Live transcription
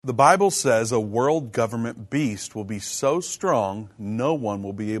The Bible says a world government beast will be so strong, no one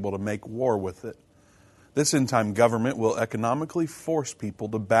will be able to make war with it. This end-time government will economically force people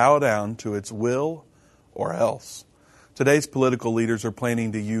to bow down to its will or else. Today's political leaders are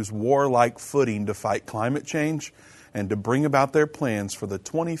planning to use warlike footing to fight climate change and to bring about their plans for the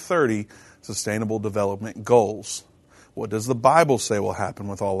 2030 Sustainable Development Goals. What does the Bible say will happen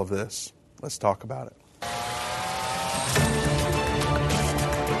with all of this? Let's talk about it.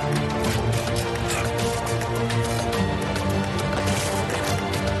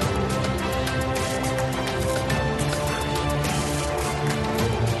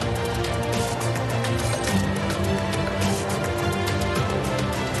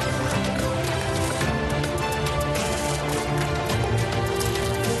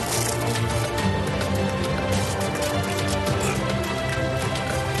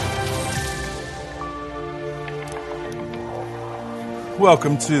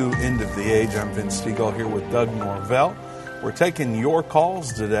 Welcome to End of the Age. I'm Vince Stegall here with Doug Norvell. We're taking your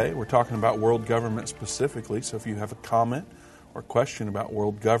calls today. We're talking about world government specifically. So if you have a comment or question about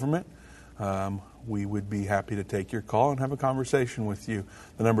world government, we would be happy to take your call and have a conversation with you.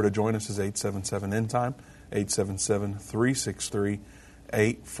 The number to join us is 877-END-TIME,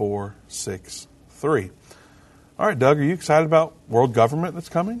 877-363-8463. All right, Doug, are you excited about world government that's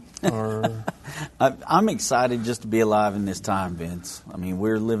coming? Or I'm excited just to be alive in this time, Vince. I mean,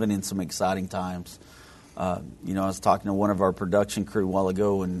 we're living in some exciting times. I was talking to one of our production crew a while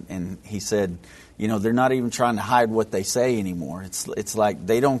ago, and he said, they're not even trying to hide what they say anymore. It's like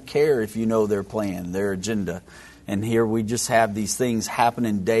they don't care if you know their plan, their agenda. And here we just have these things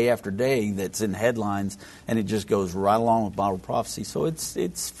happening day after day that's in headlines, and it just goes right along with Bible prophecy. So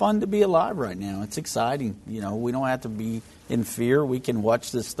it's fun to be alive right now. It's exciting. We don't have to be in fear. We can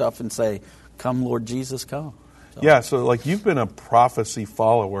watch this stuff and say, "Come, Lord Jesus, come." So you've been a prophecy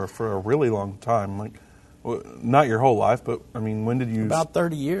follower for a really long time. Not your whole life, but when did you? About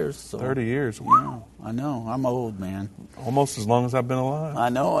 30 years. So. 30 years. Wow. I know. I'm old, man. Almost as long as I've been alive. I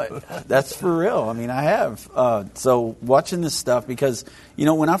know it. That's for real. I have. So watching this stuff, because,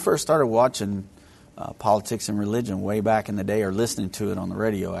 when I first started watching politics and religion way back in the day, or listening to it on the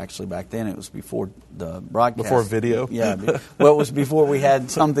radio, actually, back then, it was before the broadcast. Before video? Yeah. Well, it was before we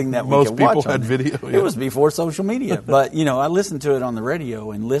had something that we could watch. Most people had video. Yeah. It was before social media. But, I listened to it on the radio,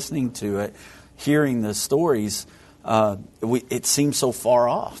 and listening to it, hearing the stories, it seems so far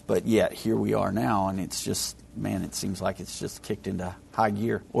off, but yet here we are now, and it's just, man, it seems like it's just kicked into high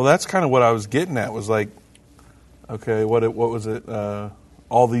gear. Well, that's kind of what I was getting at, was okay, what was it?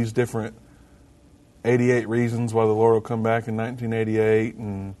 All these different 88 reasons why the Lord will come back in 1988,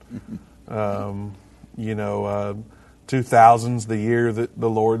 and 2000's the year that the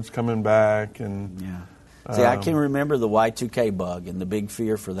Lord's coming back, and yeah. See, I can remember the Y2K bug and the big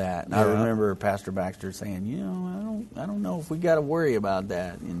fear for that. And I remember Pastor Baxter saying, I don't know if we got to worry about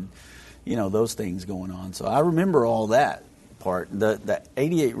that, and those things going on. So I remember all that part. The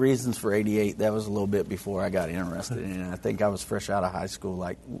 88 reasons for 88, that was a little bit before I got interested in it. I think I was fresh out of high school,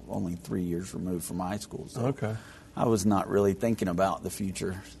 only 3 years removed from high school. So okay. I was not really thinking about the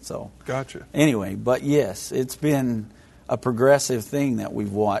future. So gotcha. Anyway, but yes, it's been a progressive thing that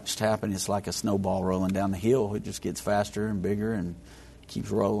we've watched happen. It's like a snowball rolling down the hill. It just gets faster and bigger and keeps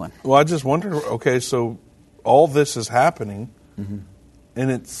rolling. Well, I just wonder, okay, so all this is happening, and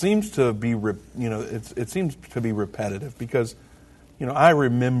it seems to be, it seems to be repetitive, because, I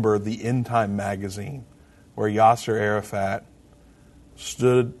remember the End Time magazine where Yasser Arafat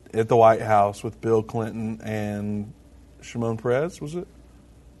stood at the White House with Bill Clinton and Shimon Peres, was it?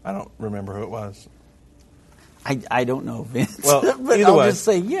 I don't remember who it was. I don't know, Vince. Well, but either I'll way, just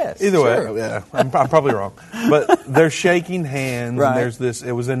say yes. Either sure. way, yeah, I'm probably wrong. But they're shaking hands, right. And there's this.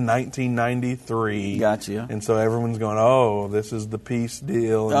 It was in 1993. Gotcha. And so everyone's going, "Oh, this is the peace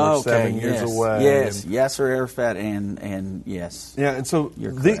deal, and we're 7 years away." Yes, Yasser Arafat, and yes. Yeah, and so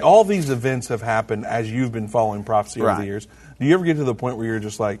all these events have happened as you've been following prophecy over the years. Do you ever get to the point where you're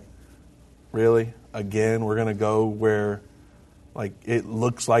just like, "Really? Again? We're going to go where, it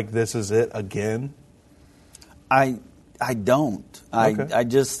looks like this is it again?" I don't. Okay.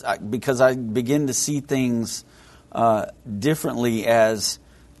 Because I begin to see things differently as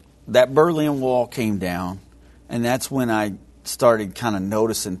that Berlin Wall came down, and that's when I started kind of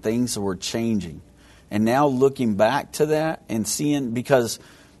noticing things were changing. And now looking back to that and seeing, because,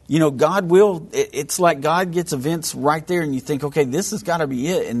 God will, it's like God gets events right there, and you think, okay, this has got to be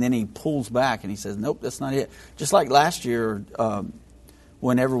it, and then He pulls back and He says, nope, that's not it. Just like last year,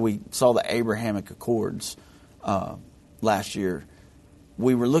 whenever we saw the Abrahamic Accords, last year,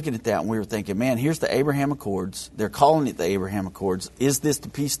 we were looking at that and we were thinking, man, here's the Abraham Accords. They're calling it the Abraham Accords. Is this the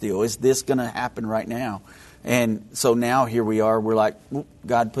peace deal? Is this going to happen right now? And so now here we are. We're like,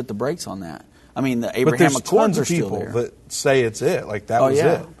 God put the brakes on that. I mean, the Abraham Accords are still there. But there's tons of people that say it's it. Like that was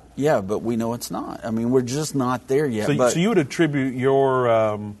it. Yeah, but we know it's not. I mean, we're just not there yet. So you would attribute your,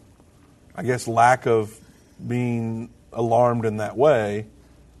 I guess, lack of being alarmed in that way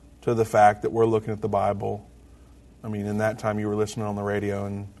to the fact that we're looking at the Bible. I mean, in that time you were listening on the radio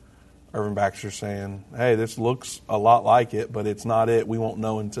and Irvin Baxter saying, hey, this looks a lot like it, but it's not it. We won't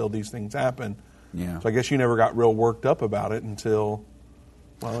know until these things happen. Yeah. So I guess you never got real worked up about it until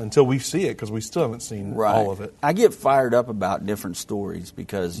we see it, because we still haven't seen all of it. I get fired up about different stories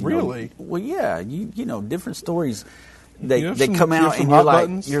because really, you know, different stories. They come out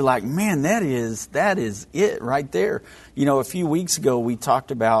and you're like, man, that is it right there. You know, a few weeks ago we talked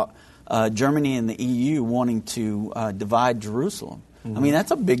about Germany and the EU wanting to divide Jerusalem. Mm-hmm. I mean, that's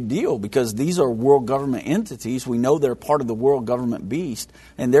a big deal because these are world government entities. We know they're part of the world government beast,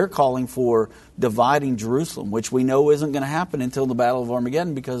 and they're calling for dividing Jerusalem, which we know isn't going to happen until the Battle of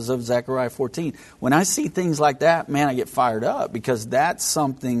Armageddon because of Zechariah 14. When I see things like that, man, I get fired up because that's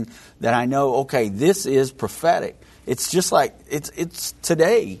something that I know, okay, this is prophetic. It's just like, it's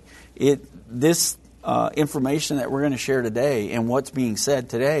today. This information that we're going to share today and what's being said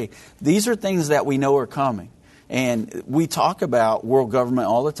today, these are things that we know are coming. And we talk about world government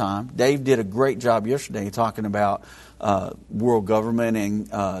all the time. Dave did a great job yesterday talking about world government and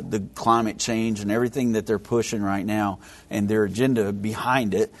the climate change and everything that they're pushing right now and their agenda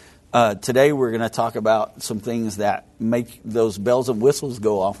behind it. Today we're going to talk about some things that make those bells and whistles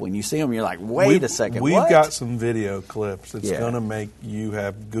go off when you see them. You're like, wait a second, We've got some video clips that's going to make you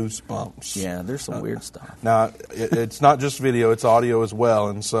have goosebumps. Yeah, there's some weird stuff. Now, it's not just video, it's audio as well.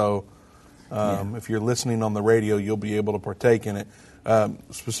 And so if you're listening on the radio, you'll be able to partake in it.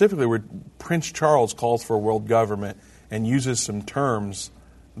 Specifically, where Prince Charles calls for a world government and uses some terms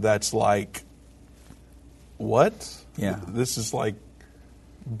that's like, what? Yeah. This is like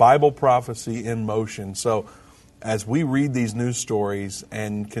Bible prophecy in motion. So as we read these news stories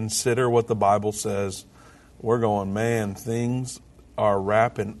and consider what the Bible says, we're going, man, things are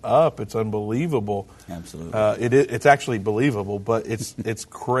wrapping up. It's unbelievable. Absolutely. It's actually believable, but it's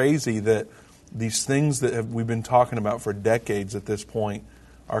crazy that these things that we've been talking about for decades at this point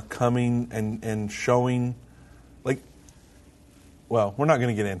are coming and showing, like, well, we're not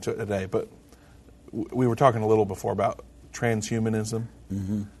going to get into it today, but we were talking a little before about transhumanism.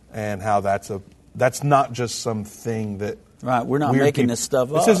 Mm-hmm. And how that's not just something that we're not making this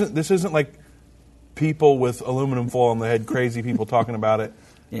stuff up. This isn't like people with aluminum foil on the head, crazy people talking about it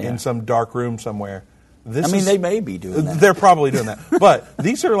in some dark room somewhere. They may be doing that. They're probably doing that. But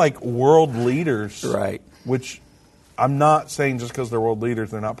these are like world leaders, right? Which I'm not saying just because they're world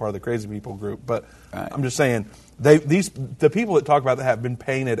leaders they're not part of the crazy people group, but I'm just saying the people that talk about that have been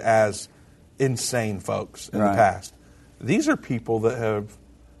painted as insane folks in the past. These are people that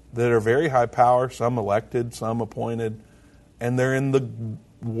are very high power, some elected, some appointed, and they're in the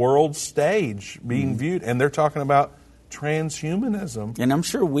world stage being viewed, and they're talking about transhumanism. And I'm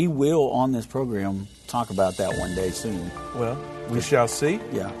sure we will, on this program, talk about that one day soon. Well, we shall see.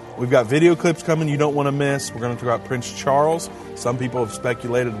 Yeah. We've got video clips coming you don't want to miss. We're going to talk about Prince Charles. Some people have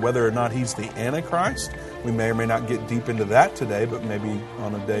speculated whether or not he's the Antichrist. We may or may not get deep into that today, but maybe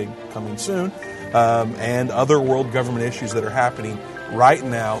on a day coming soon. And other world government issues that are happening right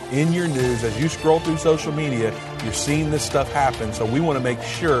now in your news. As you scroll through social media, you're seeing this stuff happen. So we want to make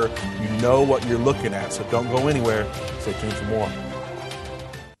sure you know what you're looking at. So don't go anywhere. Stay tuned for more.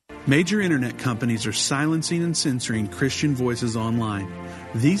 Major internet companies are silencing and censoring Christian voices online.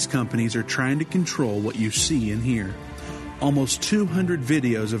 These companies are trying to control what you see and hear. Almost 200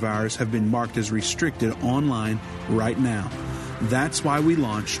 videos of ours have been marked as restricted online right now. That's why we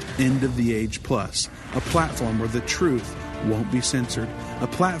launched End of the Age Plus, a platform where the truth won't be censored, a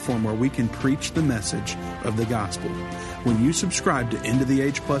platform where we can preach the message of the gospel. When you subscribe to End of the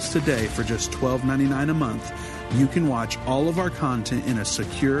Age Plus today for just $12.99 a month, you can watch all of our content in a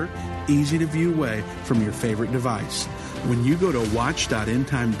secure, easy-to-view way from your favorite device. When you go to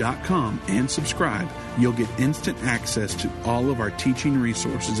watch.endtime.com and subscribe, you'll get instant access to all of our teaching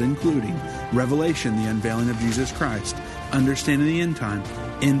resources, including Revelation, the Unveiling of Jesus Christ, Understanding the End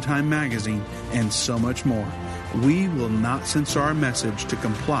Time Magazine, and so much more. We will not censor our message to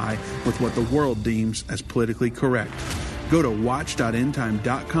comply with what the world deems as politically correct. Go to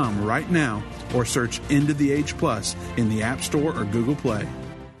watch.endtime.com right now or search End of the Age Plus in the App Store or Google Play.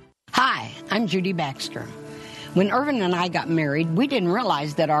 Hi, I'm Judy Baxter. When Irvin and I got married, we didn't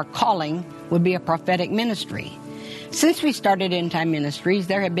realize that our calling would be a prophetic ministry. Since we started End Time Ministries,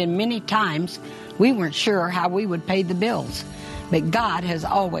 there have been many times we weren't sure how we would pay the bills, but God has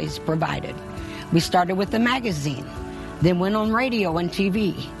always provided. We started with the magazine, then went on radio and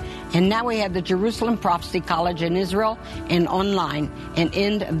TV, and now we have the Jerusalem Prophecy College in Israel and online and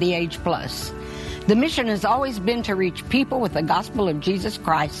End of the Age Plus. The mission has always been to reach people with the gospel of Jesus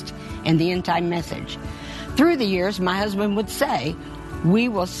Christ and the end time message. Through the years, my husband would say, we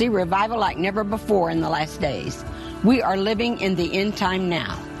will see revival like never before in the last days. We are living in the end time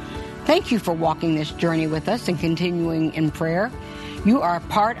now. Thank you for walking this journey with us and continuing in prayer. You are a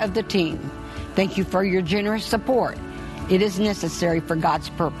part of the team. Thank you for your generous support. It is necessary for God's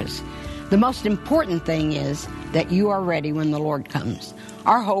purpose. The most important thing is that you are ready when the Lord comes.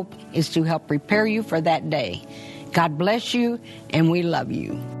 Our hope is to help prepare you for that day. God bless you, and we love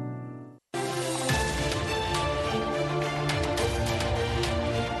you.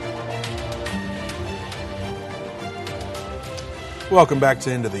 Welcome back to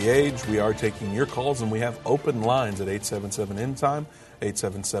End of the Age. We are taking your calls, and we have open lines at 877-END-TIME,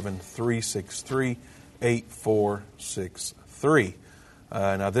 877-363-8463.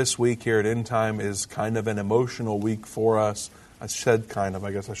 Now, this week here at End Time is kind of an emotional week for us. I said kind of.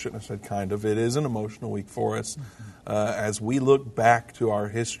 I guess I shouldn't have said kind of. It is an emotional week for us as we look back to our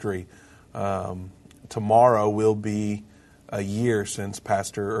history. Tomorrow will be a year since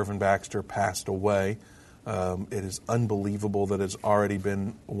Pastor Irvin Baxter passed away. It is unbelievable that it's already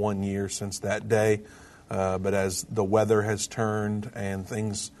been 1 year since that day. But as the weather has turned and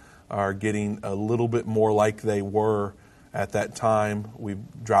things are getting a little bit more like they were at that time, we're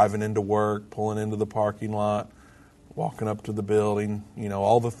driving into work, pulling into the parking lot, walking up to the building,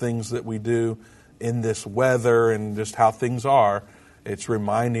 all the things that we do in this weather and just how things are, it's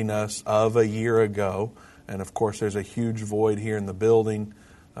reminding us of a year ago. And of course, there's a huge void here in the building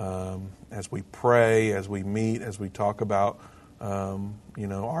as we pray, as we meet, as we talk about,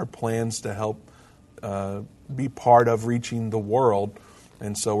 our plans to help be part of reaching the world.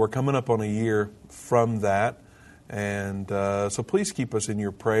 And so we're coming up on a year from that. And so please keep us in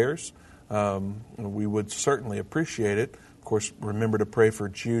your prayers. We would certainly appreciate it. Of course, remember to pray for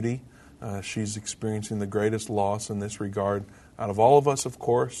Judy. She's experiencing the greatest loss in this regard out of all of us, of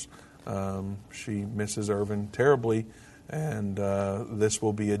course. She misses Irvin terribly, and this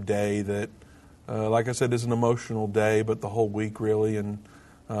will be a day that, like I said, is an emotional day, but the whole week really. And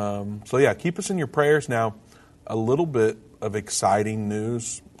keep us in your prayers. Now, a little bit of exciting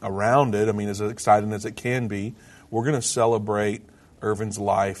news around it. I mean, as exciting as it can be. We're going to celebrate Irvin's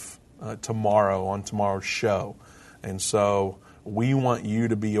life tomorrow on tomorrow's show. And so we want you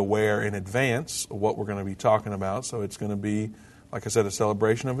to be aware in advance of what we're going to be talking about. So it's going to be, like I said, a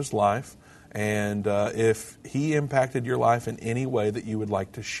celebration of his life. And if he impacted your life in any way that you would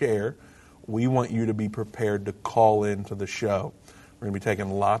like to share, we want you to be prepared to call into the show. We're going to be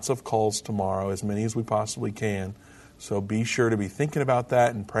taking lots of calls tomorrow, as many as we possibly can. So be sure to be thinking about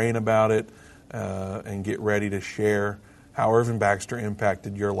that and praying about it and get ready to share how Irvin Baxter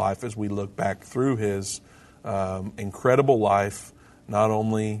impacted your life as we look back through his incredible life, not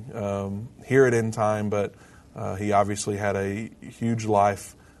only here at End Time, but he obviously had a huge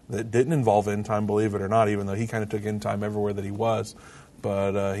life that didn't involve End Time, believe it or not, even though he kind of took End Time everywhere that he was.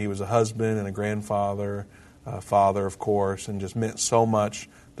 But he was a husband and a grandfather, father, of course, and just meant so much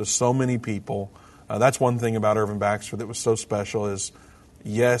to so many people. That's one thing about Irvin Baxter that was so special is,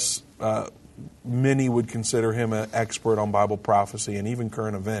 yes, many would consider him an expert on Bible prophecy and even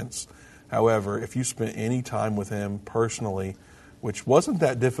current events. However, if you spent any time with him personally, which wasn't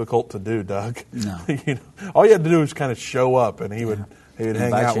that difficult to do, Doug. No. All you had to do was kind of show up, and he would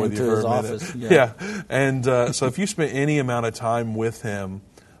hang out with you for a minute. Office. Yeah. And so if you spent any amount of time with him,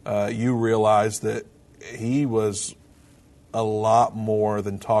 you realize that he was a lot more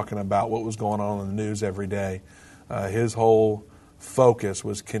than talking about what was going on in the news every day. His whole focus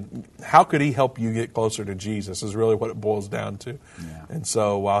was how could he help you get closer to Jesus is really what it boils down to. Yeah. And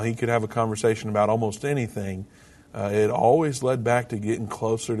so while he could have a conversation about almost anything, it always led back to getting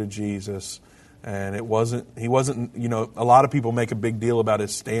closer to Jesus. And he wasn't, a lot of people make a big deal about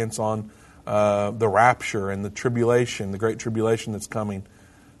his stance on the rapture and the tribulation, the great tribulation that's coming.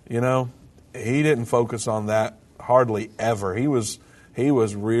 He didn't focus on that hardly ever. He was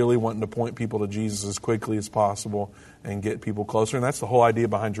really wanting to point people to Jesus as quickly as possible and get people closer. And that's the whole idea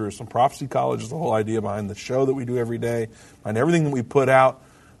behind Jerusalem Prophecy College, is the whole idea behind the show that we do every day, behind everything that we put out.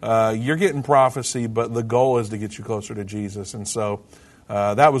 You're getting prophecy, but the goal is to get you closer to Jesus. And so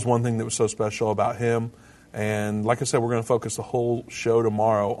that was one thing that was so special about him. And like I said, we're going to focus the whole show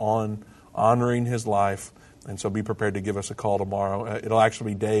tomorrow on honoring his life, And so be prepared to give us a call tomorrow. It'll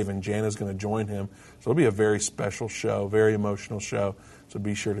actually be Dave, and Jana's going to join him. So it'll be a very special show, very emotional show. So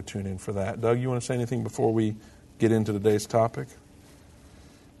be sure to tune in for that. Doug, you want to say anything before we get into today's topic?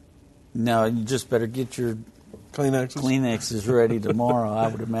 No, you just better get your Kleenexes ready tomorrow. I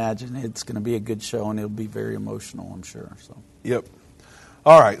would imagine it's going to be a good show, and it'll be very emotional, I'm sure. So. Yep.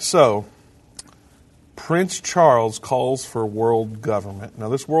 All right, so Prince Charles calls for world government. Now,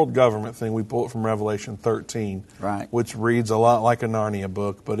 this world government thing, we pull it from Revelation 13, right, which reads a lot like a Narnia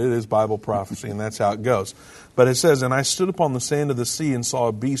book, but it is Bible prophecy, and that's how it goes. But it says, "And I stood upon the sand of the sea and saw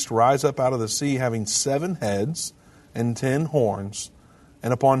a beast rise up out of the sea, having 7 heads and 10 horns,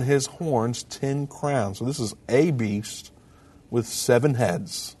 and upon his horns 10 crowns." So this is a beast with 7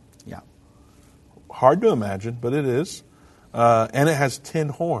 heads. Yeah. Hard to imagine, but it is. And it has 10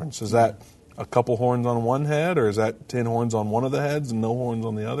 horns. Is that a couple horns on one head, or is that 10 horns on one of the heads and no horns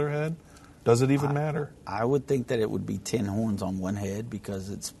on the other head? Does it even matter? I would think that it would be 10 horns on one head because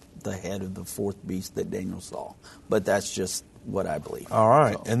it's the head of the 4th beast that Daniel saw. But that's just what I believe. All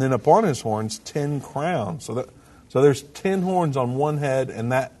right. So. And then upon his horns, 10 crowns. So there's 10 horns on one head,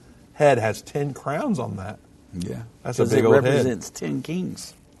 and that head has 10 crowns on that. Yeah. That's a big old head. It represents 10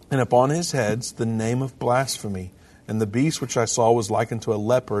 kings. And upon his heads, the name of blasphemy. And the beast which I saw was like unto a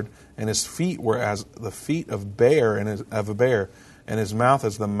leopard, and his feet were as the feet of a bear, and his mouth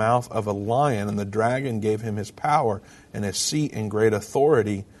as the mouth of a lion. And the dragon gave him his power and his seat and great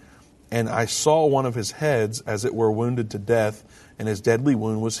authority. And I saw one of his heads as it were wounded to death, and his deadly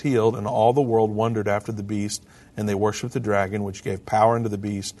wound was healed. And all the world wondered after the beast, and they worshipped the dragon, which gave power unto the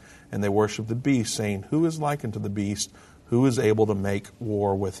beast. And they worshipped the beast, saying, Who is like unto the beast? Who is able to make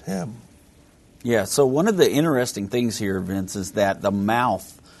war with him? Yeah, so one of the interesting things here, Vince, is that the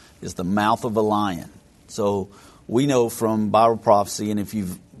mouth is the mouth of a lion. So we know from Bible prophecy, and if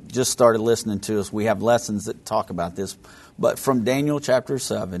you've just started listening to us, we have lessons that talk about this. But from Daniel chapter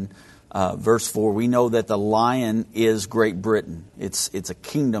 7, verse 4, we know that the lion is Great Britain. It's a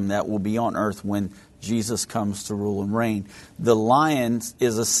kingdom that will be on earth when Jesus comes to rule and reign. The lion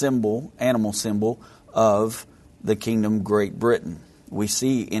is a symbol, animal symbol, of the kingdom Great Britain. We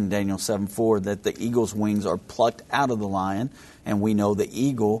see in Daniel 7:4 that the eagle's wings are plucked out of the lion, and we know the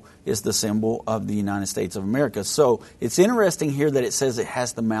eagle is the symbol of the United States of America. So it's interesting here that it says it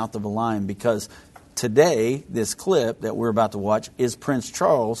has the mouth of a lion, because today, this clip that we're about to watch is Prince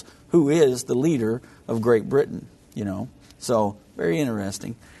Charles, who is the leader of Great Britain, So very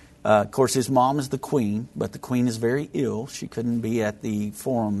interesting. Of course, his mom is the queen, but the queen is very ill. She couldn't be at the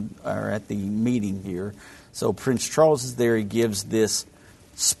forum or at the meeting here. So Prince Charles is there. He gives this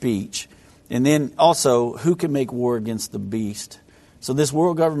speech. And then also, who can make war against the beast? So this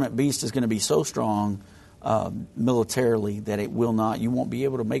world government beast is going to be so strong militarily that you won't be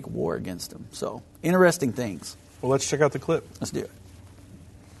able to make war against him. So interesting things. Well, let's check out the clip. Let's do it.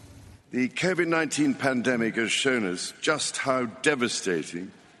 The COVID-19 pandemic has shown us just how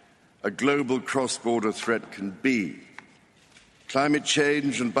devastating a global cross-border threat can be. Climate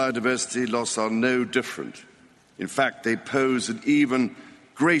change and biodiversity loss are no different. In fact, they pose an even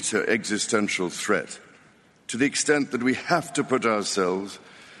greater existential threat, to the extent that we have to put ourselves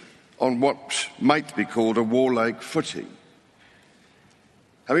on what might be called a warlike footing.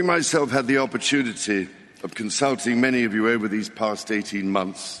 Having myself had the opportunity of consulting many of you over these past 18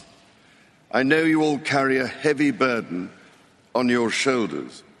 months, I know you all carry a heavy burden on your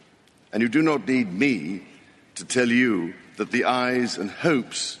shoulders, and you do not need me to tell you that the eyes and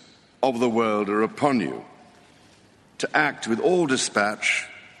hopes of the world are upon you, to act with all dispatch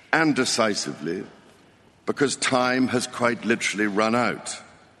and decisively, because time has quite literally run out.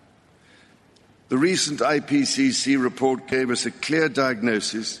 The recent IPCC report gave us a clear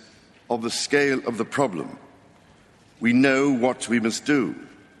diagnosis of the scale of the problem. We know what we must do.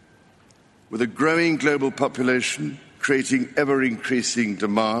 With a growing global population creating ever-increasing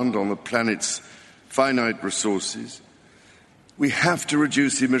demand on the planet's finite resources, we have to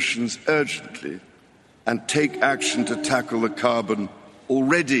reduce emissions urgently and take action to tackle the carbon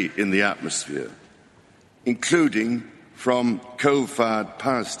already in the atmosphere, including from coal-fired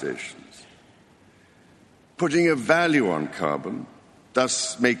power stations. Putting a value on carbon,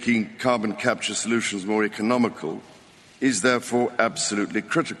 thus making carbon capture solutions more economical, is therefore absolutely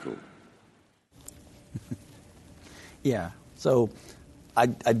critical. Yeah, so I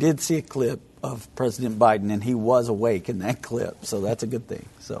did see a clip of President Biden, and he was awake in that clip, so that's a good thing.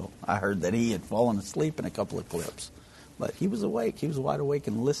 So I heard that he had fallen asleep in a couple of clips. But he was awake. He was wide awake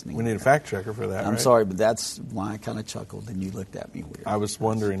and listening. We need a fact checker for that. I'm right? sorry, but that's why I kind of chuckled and you looked at me weird. I was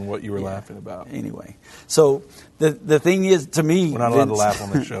wondering what you were laughing about. Anyway, so the thing is, to me, we're not allowed to laugh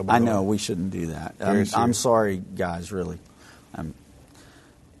on this show. I know we shouldn't do that. I'm sorry, guys. Really, I'm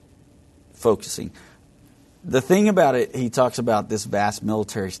focusing. The thing about it, he talks about this vast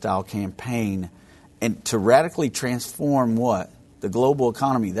military-style campaign, and to radically transform what? The global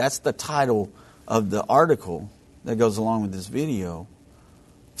economy. That's the title of the article that goes along with this video.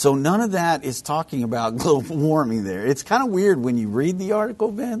 So none of that is talking about global warming there. It's kind of weird when you read the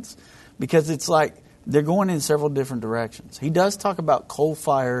article, Vince, because it's like they're going in several different directions. He does talk about coal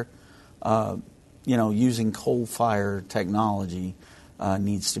fire, using coal fire technology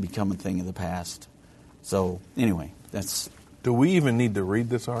needs to become a thing of the past. So anyway, that's... Do we even need to read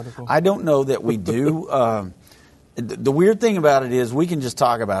this article? I don't know that we do. The weird thing about it is we can just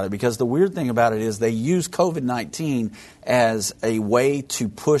talk about it, because the weird thing about it is they use COVID-19 as a way to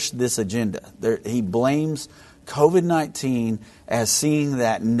push this agenda. He blames COVID-19 as seeing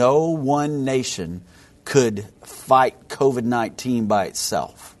that no one nation could fight COVID-19 by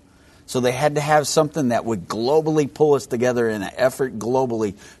itself. So they had to have something that would globally pull us together in an effort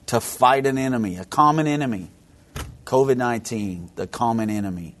globally to fight an enemy, a common enemy. COVID-19, the common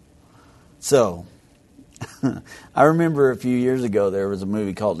enemy. So... I remember a few years ago there was a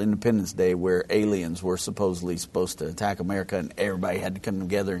movie called Independence Day where aliens were supposed to attack America, and everybody had to come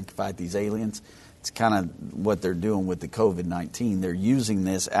together and fight these aliens. It's kind of what they're doing with the COVID-19. They're using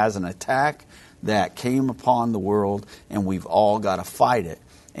this as an attack that came upon the world, and we've all got to fight it.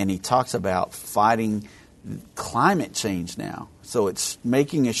 And he talks about fighting climate change now. So it's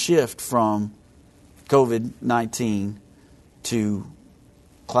making a shift from COVID-19 to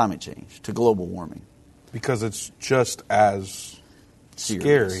climate change, to global warming. Because it's just as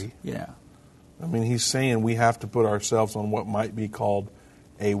scary. Yeah. I mean, he's saying we have to put ourselves on what might be called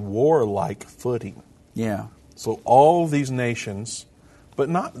a warlike footing. Yeah. So all these nations, but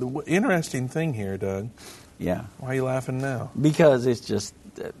not the interesting thing here, Doug. Yeah. Why are you laughing now? Because it's just,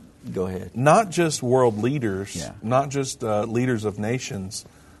 go ahead. Not just world leaders, yeah. Not just leaders of nations,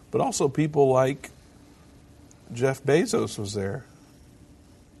 but also people like Jeff Bezos was there.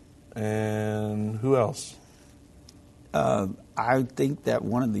 And who else? I think that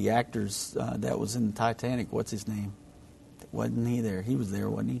one of the actors that was in the Titanic, what's his name? Wasn't he there? He was there,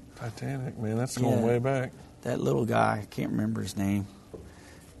 wasn't he? Titanic, man, that's going way back. That little guy, I can't remember his name.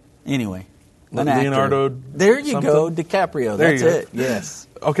 Anyway. Leonardo. There you go, DiCaprio. That's it, yes.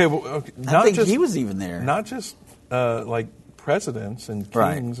 Okay, well, okay. I think he was even there. Not just like presidents and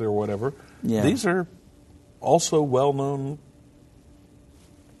kings or whatever. Yeah. These are also well-known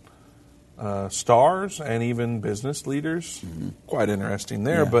stars and even business leaders. Mm-hmm. Quite interesting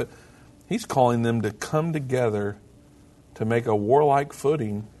there. Yeah. But he's calling them to come together to make a warlike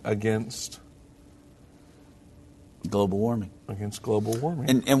footing against global warming. Against global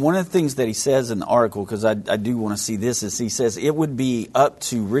warming. And one of the things that he says in the article, because I do want to see this, is he says it would be up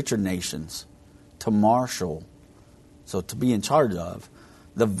to richer nations to marshal, so to be in charge of,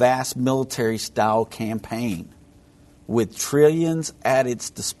 the vast military-style campaign with trillions at its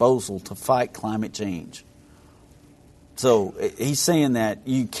disposal to fight climate change. So he's saying that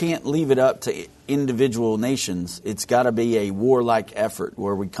you can't leave it up to individual nations. It's got to be a warlike effort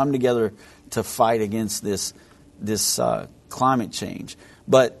where we come together to fight against this climate change.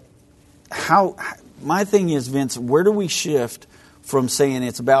 But my thing is, Vince, where do we shift from saying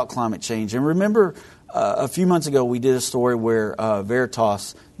it's about climate change? And remember, a few months ago we did a story where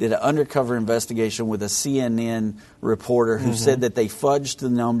Veritas did an undercover investigation with a CNN reporter who said that they fudged the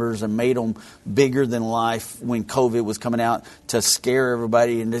numbers and made them bigger than life when COVID was coming out to scare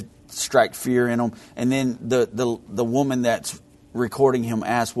everybody and to strike fear in them. And then the woman that's recording him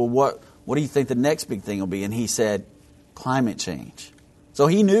asked, well, what do you think the next big thing will be? And he said, climate change. So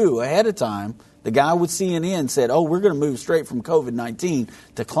he knew ahead of time. The guy with CNN said, we're going to move straight from COVID-19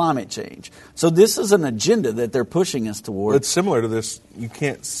 to climate change. So this is an agenda that they're pushing us towards. It's similar to this. You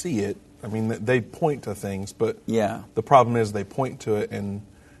can't see it. I mean, they point to things, but yeah. The problem is they point to it and,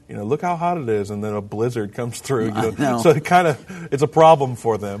 look how hot it is, and then a blizzard comes through. I know. So it's a problem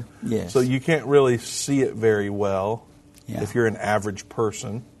for them. Yes. So you can't really see it very well if you're an average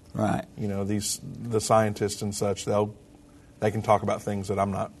person. Right. The scientists and such, they can talk about things that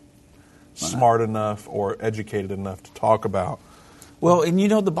I'm not smart enough or educated enough to talk about. Well, and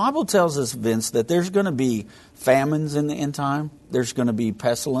the Bible tells us, Vince, that there's going to be famines in the end time. There's going to be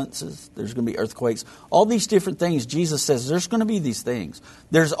pestilences. There's going to be earthquakes. All these different things, Jesus says there's going to be these things.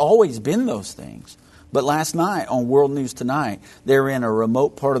 There's always been those things. But last night on World News Tonight, they're in a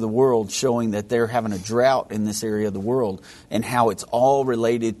remote part of the world showing that they're having a drought in this area of the world and how it's all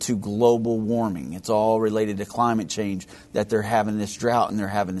related to global warming. It's all related to climate change, that they're having this drought and they're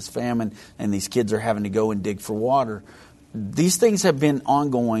having this famine and these kids are having to go and dig for water. These things have been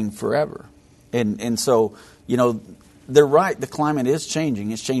ongoing forever. And so, they're right. The climate is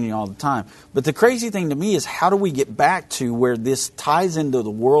changing. It's changing all the time. But the crazy thing to me is, how do we get back to where this ties into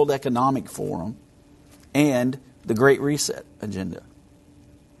the World Economic Forum and the Great Reset agenda?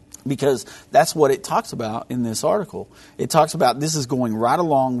 Because that's what it talks about in this article. It talks about this is going right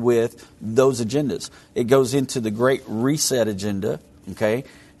along with those agendas. It goes into the Great Reset agenda, okay?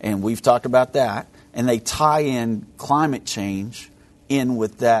 And we've talked about that. And they tie in climate change in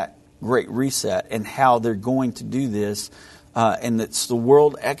with that Great Reset and how they're going to do this. And it's the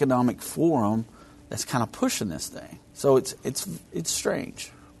World Economic Forum that's kind of pushing this thing. So it's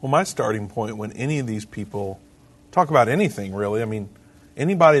strange. Well, my starting point when any of these people talk about anything, really, I mean,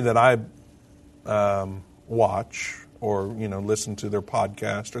 anybody that I watch or, listen to their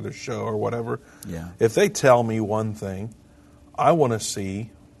podcast or their show or whatever, if they tell me one thing, I want to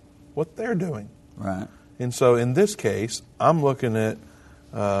see what they're doing. Right. And so in this case, I'm looking at,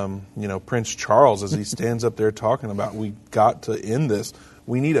 Prince Charles as he stands up there talking about, we got to end this.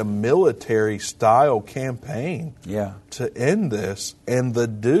 We need a military-style campaign to end this. And the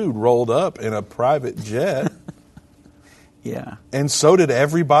dude rolled up in a private jet. Yeah. And so did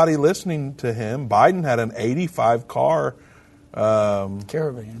everybody listening to him. Biden had an 85-car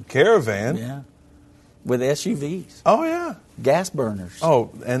caravan. Yeah. With SUVs. Oh, yeah. Gas burners. Oh,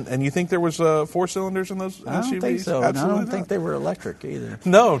 and you think there was 4 cylinders in those SUVs? I don't think so. Absolutely I don't not. think they were electric either.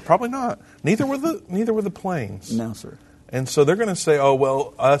 No, probably not. Neither were the planes. No, sir. And so they're going to say, oh,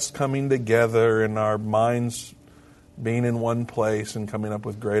 well, us coming together and our minds being in one place and coming up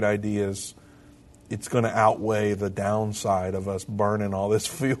with great ideas, it's going to outweigh the downside of us burning all this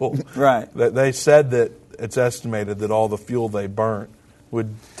fuel. Right. They said that it's estimated that all the fuel they burnt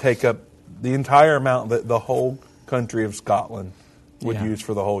would take up the entire amount that the whole country of Scotland would use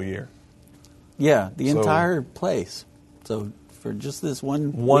for the whole year. Yeah, the entire place. So for just this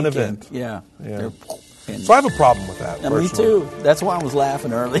one weekend, event. Yeah. So I have a problem with that. Me too. That's why I was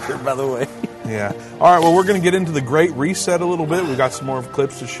laughing earlier, by the way. Yeah. All right, well, we're going to get into the Great Reset a little bit. We've got some more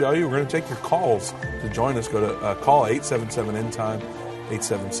clips to show you. We're going to take your calls to join us. Go to call 877-END-TIME,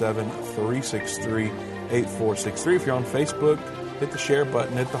 877-363-8463. If you're on Facebook, hit the share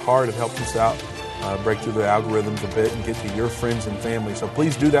button, hit the heart. It helps us out, break through the algorithms a bit and get to your friends and family. So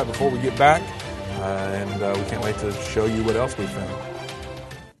please do that before we get back. And we can't wait to show you what else we found.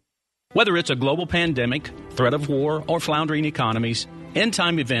 Whether it's a global pandemic, threat of war, or floundering economies,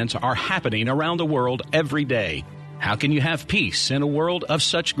 end-time events are happening around the world every day. How can you have peace in a world of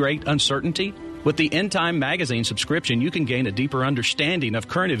such great uncertainty? With the End Time magazine subscription, you can gain a deeper understanding of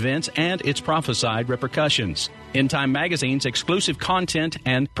current events and its prophesied repercussions. End Time magazine's exclusive content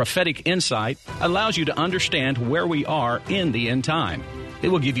and prophetic insight allows you to understand where we are in the end time. It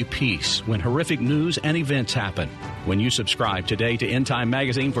will give you peace when horrific news and events happen. When you subscribe today to End Time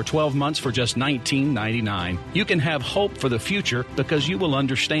magazine for 12 months for just $19.99, you can have hope for the future because you will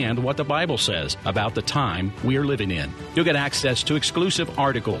understand what the Bible says about the time we are living in. You'll get access to exclusive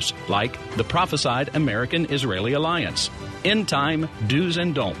articles like the prophesied American-Israeli alliance, End Time do's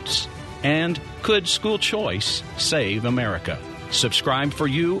and don'ts, and could school choice save America? Subscribe for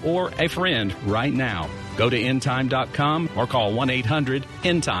you or a friend right now. Go to endtime.com or call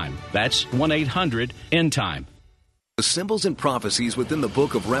 1-800-END-TIME. That's 1-800-END-TIME. The symbols and prophecies within the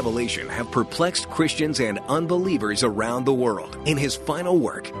book of Revelation have perplexed Christians and unbelievers around the world. In his final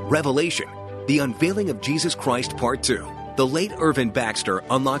work, Revelation, The Unveiling of Jesus Christ Part 2, the late Irvin Baxter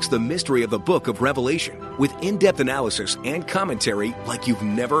unlocks the mystery of the book of Revelation with in-depth analysis and commentary like you've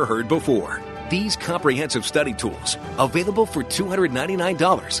never heard before. These comprehensive study tools, available for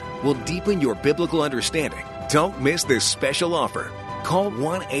 $299, will deepen your biblical understanding. Don't miss this special offer. Call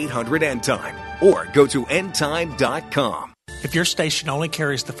 1-800-END-TIME or go to endtime.com. If your station only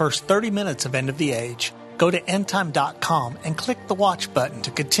carries the first 30 minutes of End of the Age, go to endtime.com and click the watch button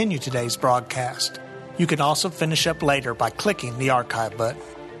to continue today's broadcast. You can also finish up later by clicking the archive button.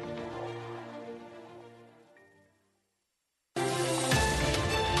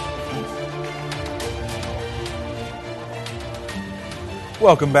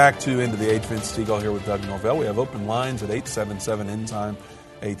 Welcome back to End of the Age. Vince Stegall here with Doug Norvell. We have open lines at 877-END-TIME,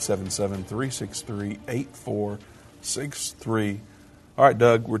 877-363-8463. All right,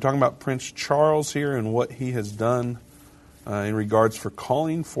 Doug, we're talking about Prince Charles here and what he has done in regards for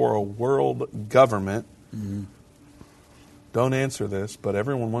calling for a world government. Mm-hmm. Don't answer this, but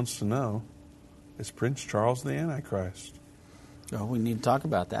everyone wants to know. Is Prince Charles the Antichrist? Oh, we need to talk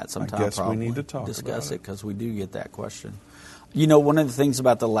about that sometime. I guess probably. we need to talk discuss about it because we do get that question. You know, one of the things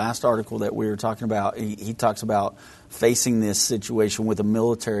about the last article that we were talking about, he talks about facing this situation with a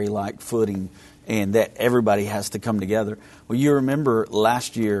military-like footing and that everybody has to come together. Well, you remember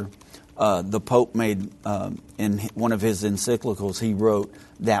last year the Pope made, in one of his encyclicals, he wrote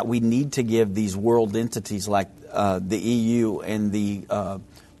that we need to give these world entities like the EU and the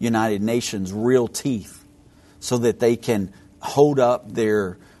United Nations real teeth so that they can hold up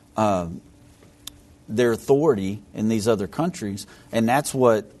their authority in these other countries, and that's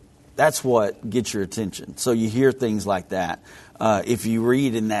what gets your attention. So you hear things like that. If you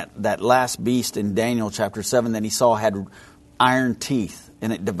read in that last beast in Daniel chapter 7 that he saw had iron teeth,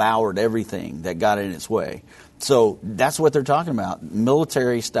 and it devoured everything that got in its way. So that's what they're talking about,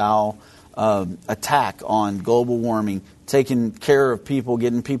 military-style attack on global warming, taking care of people,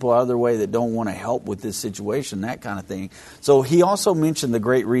 getting people out of their way that don't want to help with this situation, that kind of thing. So he also mentioned the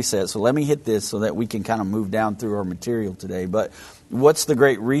Great Reset. So let me hit this so that we can kind of move down through our material today. But what's the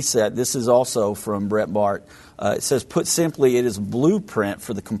Great Reset? This is also from Brett Bart. It says, put simply, it is a blueprint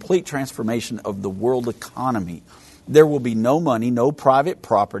for the complete transformation of the world economy. There will be no money, no private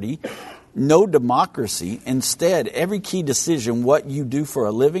property, no democracy. Instead, every key decision, what you do for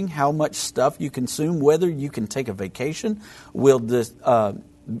a living, how much stuff you consume, whether you can take a vacation, will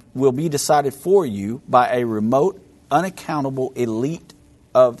be decided for you by a remote, unaccountable elite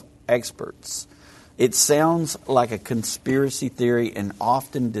of experts. It sounds like a conspiracy theory and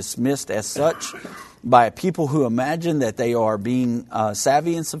often dismissed as such by people who imagine that they are being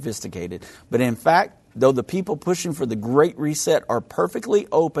savvy and sophisticated. But in fact, though the people pushing for the Great Reset are perfectly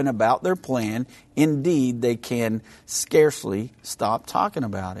open about their plan, indeed, they can scarcely stop talking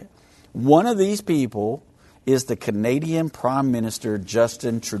about it. One of these people is the Canadian Prime Minister,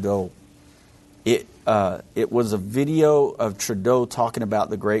 Justin Trudeau. It was a video of Trudeau talking about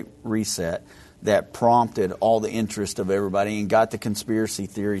the Great Reset that prompted all the interest of everybody and got the conspiracy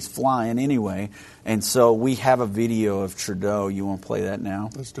theories flying anyway. And so we have a video of Trudeau. You want to play that now?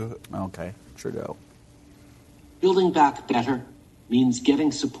 Let's do it. Okay, Trudeau. Building back better means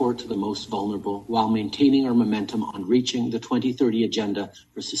getting support to the most vulnerable while maintaining our momentum on reaching the 2030 Agenda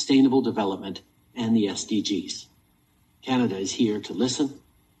for Sustainable Development and the SDGs. Canada is here to listen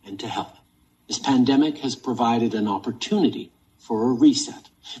and to help. This pandemic has provided an opportunity for a reset.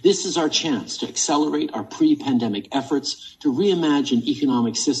 This is our chance to accelerate our pre-pandemic efforts to reimagine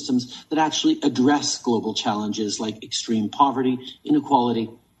economic systems that actually address global challenges like extreme poverty, inequality,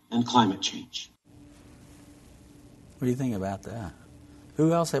 and climate change. What do you think about that?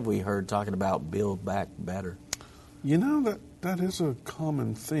 Who else have we heard talking about build back better? You know, that is a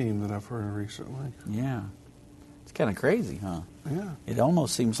common theme that I've heard recently. Yeah. It's kind of crazy, huh? Yeah. It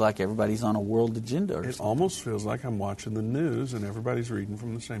almost seems like everybody's on a world agenda or It something. almost feels like I'm watching the news and everybody's reading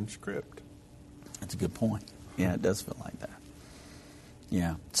from the same script. That's a good point. Yeah, it does feel like that.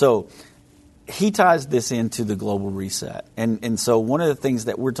 Yeah. So he ties this into the global reset. And so one of the things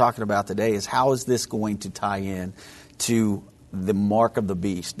that we're talking about today is how is this going to tie in to the mark of the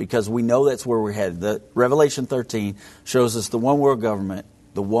beast? Because we know that's where we're headed. The Revelation 13 shows us the one world government,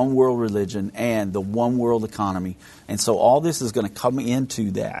 the one world religion, and the one world economy. And so all this is going to come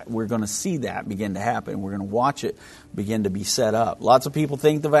into that. We're going to see that begin to happen. We're going to watch it begin to be set up. Lots of people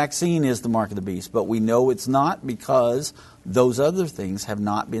think the vaccine is the mark of the beast, but we know it's not because those other things have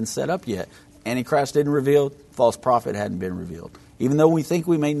not been set up yet. Antichrist didn't reveal, false prophet hadn't been revealed. Even though we think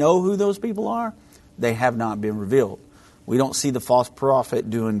we may know who those people are, they have not been revealed. We don't see the false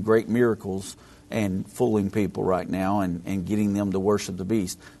prophet doing great miracles and fooling people right now and getting them to worship the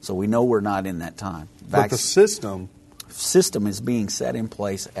beast. So we know we're not in that time. But the system is being set in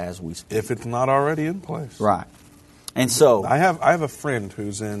place as we speak. If it's not already in place. Right. And so I have a friend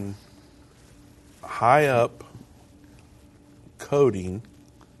who's in high up coding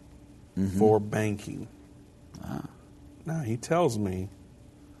for banking. Now he tells me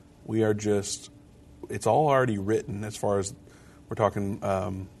it's all already written as far as we're talking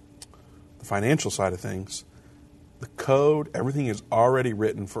the financial side of things. The code, everything is already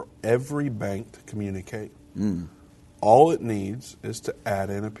written for every bank to communicate. All it needs is to add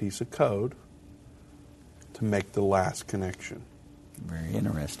in a piece of code to make the last connection. Very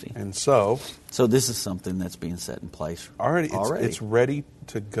interesting. And so this is something that's being set in place already. It's ready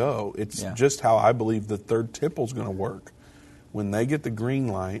to go. It's just how I believe the third temple is going to work. When they get the green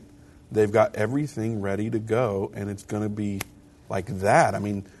light, they've got everything ready to go, and it's going to be like that. I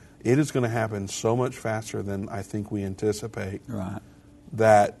mean, it is going to happen so much faster than I think we anticipate. Right.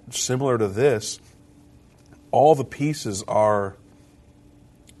 That similar to this, all the pieces are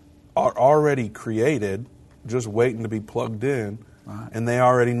are already created, just waiting to be plugged in, and they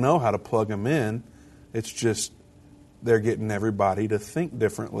already know how to plug them in. It's just they're getting everybody to think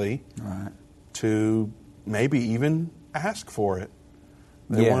differently, to maybe even ask for it.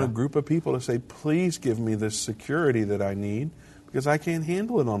 They want a group of people to say, please give me this security that I need, because I can't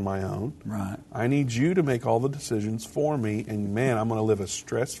handle it on my own. Right. I need you to make all the decisions for me, and man, I'm going to live a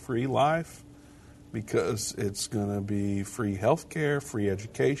stress-free life, because it's going to be free health care, free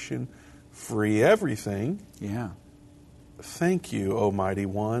education, free everything. Yeah. Thank you, Almighty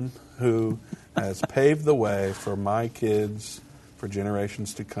One, who has paved the way for my kids, for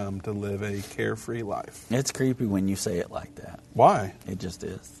generations to come, to live a carefree life. It's creepy when you say it like that. Why? It just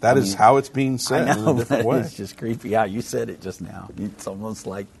is. That is how it's being said I know, in a different way. It's just creepy. Yeah, you said it just now. It's almost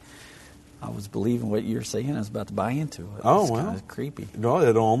like I was believing what you were saying. I was about to buy into it. Oh, it's well. Kind of creepy. No,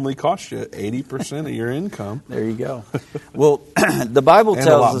 it'll only cost you 80% of your income. There you go. Well, the Bible and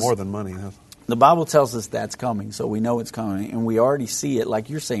tells a lot us more than money. The Bible tells us that's coming, so we know it's coming, and we already see it. Like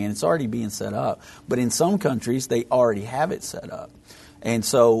you're saying, it's already being set up. But in some countries, they already have it set up. And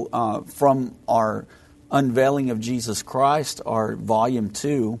so from our unveiling of Jesus Christ, our volume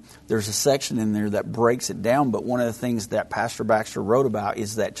 2, there's a section in there that breaks it down. But one of the things that Pastor Baxter wrote about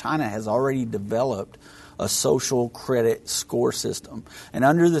is that China has already developed a social credit score system. And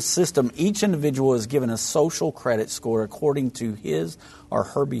under the system, each individual is given a social credit score according to his or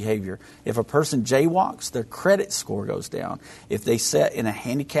her behavior. If a person jaywalks, their credit score goes down. If they sit in a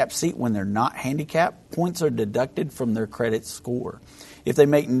handicapped seat when they're not handicapped, points are deducted from their credit score. If they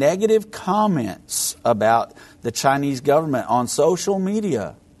make negative comments about the Chinese government on social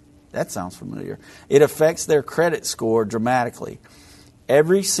media, that sounds familiar, it affects their credit score dramatically.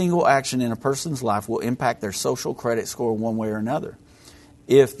 Every single action in a person's life will impact their social credit score one way or another.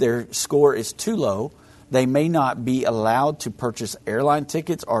 If their score is too low, they may not be allowed to purchase airline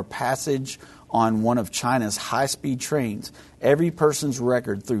tickets or passage on one of China's high-speed trains. Every person's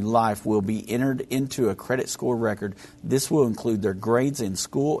record through life will be entered into a credit score record. This will include their grades in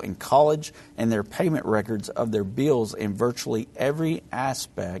school and college and their payment records of their bills in virtually every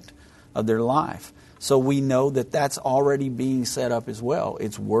aspect of their life. So we know that that's already being set up as well.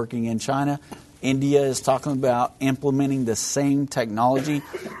 It's working in China. India is talking about implementing the same technology,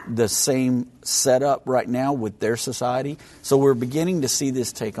 the same setup right now with their society. So we're beginning to see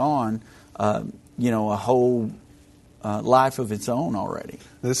this take on, a whole life of its own already.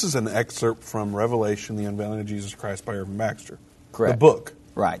 This is an excerpt from Revelation, the Unveiling of Jesus Christ by Irvin Baxter. Correct. The book.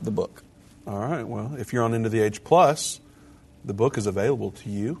 Right, the book. All right, well, if you're on Into the Age Plus, the book is available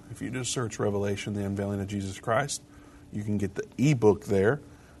to you. If you just search Revelation, the Unveiling of Jesus Christ, you can get the ebook there.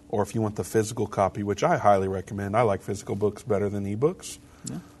 Or if you want the physical copy, which I highly recommend. I like physical books better than ebooks.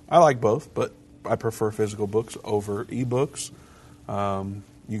 Yeah. I like both, but I prefer physical books over ebooks.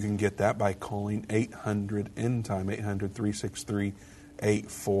 You can get that by calling 800-END-TIME,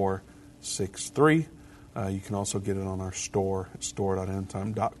 800-363-8463. You can also get it on our store at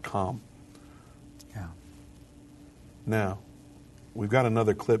store.endtime.com. Yeah. Now, we've got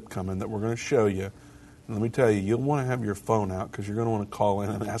another clip coming that we're going to show you. And let me tell you, you'll want to have your phone out because you're going to want to call in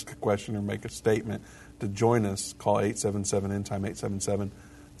and ask a question or make a statement. To join us, call 877-END-TIME,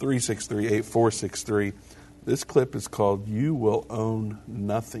 877-363-8463. This clip is called You Will Own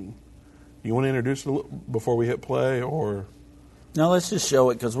Nothing. You want to introduce it a little before we hit play, or? No, let's just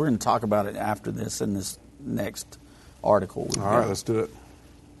show it because we're going to talk about it after this in this next article. All right, let's do it.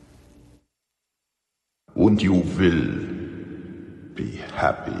 Und you will be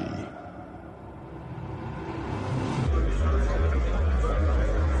happy.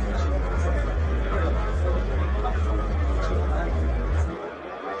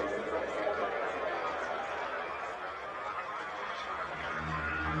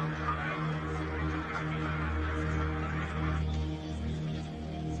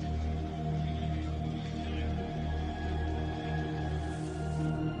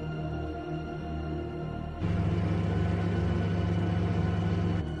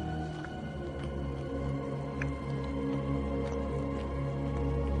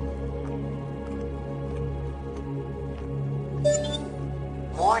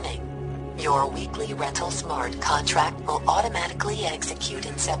 Warning. Your weekly rental smart contract will automatically execute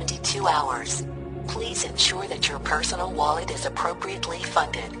in 72 hours. Please ensure that your personal wallet is appropriately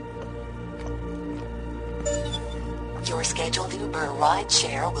funded. Your scheduled Uber ride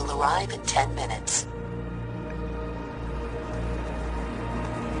share will arrive in 10 minutes.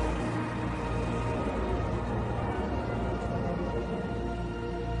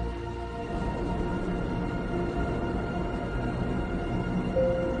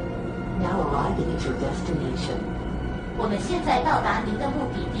 Now arriving at your destination. 我们现在到达您的目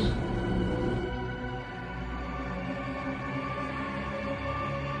的地。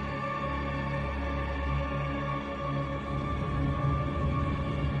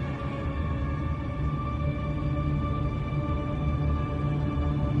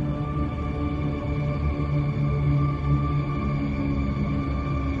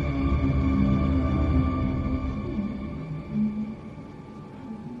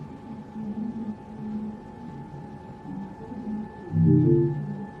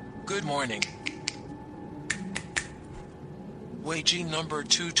Good morning. Waging number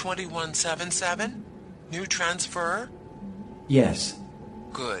 22177? New transfer? Yes.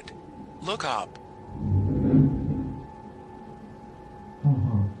 Good. Look up.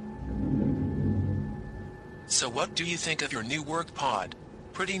 So what do you think of your new work pod?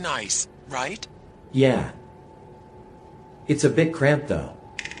 Pretty nice, right? Yeah. It's a bit cramped though.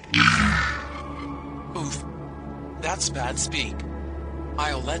 Oof. That's bad speak.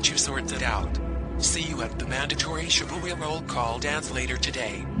 I'll let you sort that out. See you at the mandatory Shibuya roll call dance later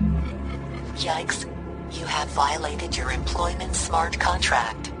today. Yikes. You have violated your employment smart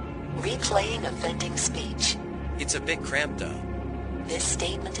contract. Replaying offending speech. It's a bit cramped though. This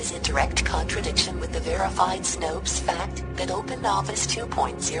statement is in direct contradiction with the verified Snopes fact that OpenOffice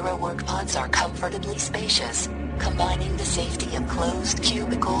 2.0 work pods are comfortably spacious, combining the safety of closed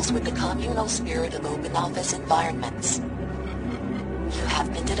cubicles with the communal spirit of OpenOffice environments. You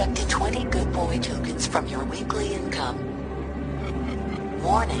have been deducted 20 Good Boy tokens from your weekly income.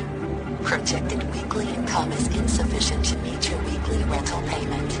 Warning. Projected weekly income is insufficient to meet your weekly rental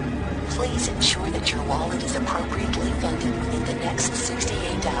payment. Please ensure that your wallet is appropriately funded within the next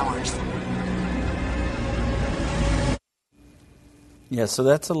 68 hours. Yeah, so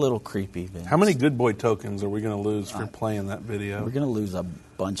that's a little creepy, Vince. How many Good Boy tokens are we going to lose for playing that video? We're going to lose a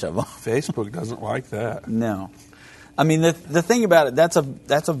bunch of them. Facebook doesn't like that. No. I mean, the thing about it, that's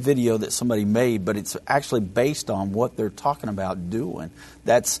a video that somebody made, but it's actually based on what they're talking about doing.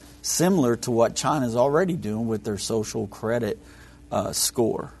 That's similar to what China's already doing with their social credit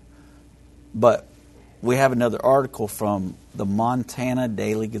score. But we have another article from the Montana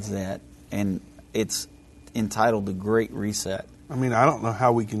Daily Gazette, and it's entitled The Great Reset. I mean, I don't know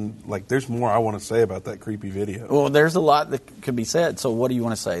how we can, there's more I want to say about that creepy video. Well, there's a lot that could be said, so what do you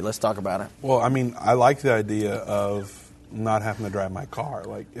want to say? Let's talk about it. Well, I mean, I like the idea of not having to drive my car.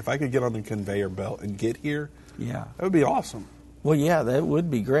 Like, if I could get on the conveyor belt and get here, yeah, that would be awesome. Well, yeah, that would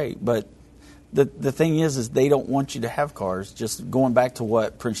be great, but the thing is they don't want you to have cars. Just going back to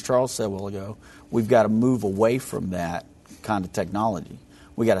what Prince Charles said a while ago, we've got to move away from that kind of technology.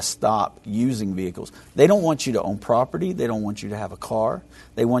 We got to stop using vehicles. They don't want you to own property. They don't want you to have a car.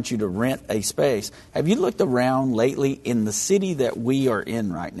 They want you to rent a space. Have you looked around lately in the city that we are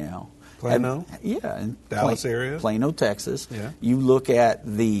in right now? Plano? In Dallas area? Plano, Texas. Yeah. You look at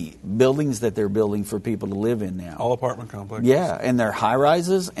the buildings that they're building for people to live in now. All apartment complexes. Yeah, and they're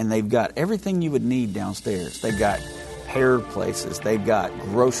high-rises, and they've got everything you would need downstairs. They've got hair places. They've got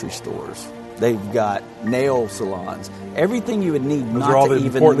grocery stores. They've got nail salons. Everything you would need Those not are all to the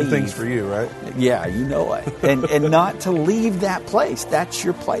even important leave. things for you, right? Yeah, you know it. And not to leave that place. That's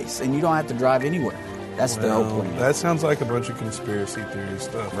your place, and you don't have to drive anywhere. That's the whole point. That sounds like a bunch of conspiracy theory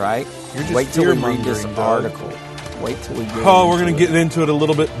stuff. Right? You're just Wait till we read this fear-mongering, article. Wait till we get we're going to get into it a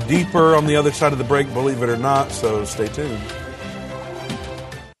little bit deeper on the other side of the break, believe it or not, so stay tuned.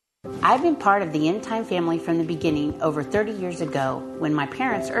 I've been part of the End Time family from the beginning over 30 years ago when my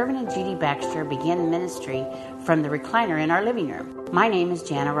parents, Irvin and Judy Baxter, began ministry from the recliner in our living room. My name is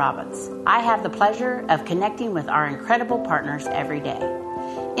Jana Robbins. I have the pleasure of connecting with our incredible partners every day.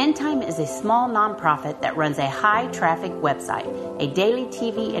 End Time is a small nonprofit that runs a high-traffic website, a daily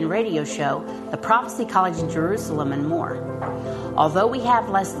TV and radio show, the Prophecy College in Jerusalem, and more. Although we have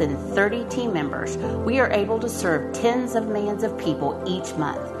less than 30 team members, we are able to serve tens of millions of people each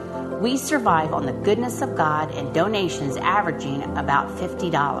month. We survive on the goodness of God and donations averaging about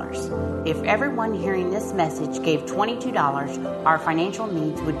 $50. If everyone hearing this message gave $22, our financial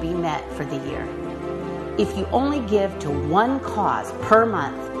needs would be met for the year. If you only give to one cause per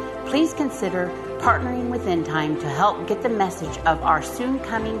month, please consider partnering with End Time to help get the message of our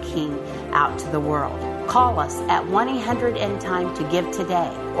soon-coming King out to the world. Call us at 1-800-END-TIME to give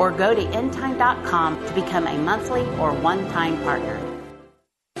today, or go to endtime.com to become a monthly or one-time partner.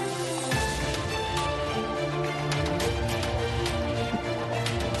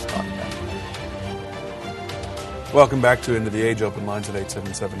 Welcome back to End of the Age. Open lines at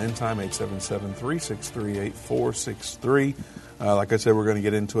 877-END-TIME, 877-363-8463. Like I said, we're going to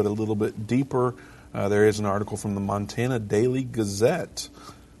get into it a little bit deeper. There is an article from the Montana Daily Gazette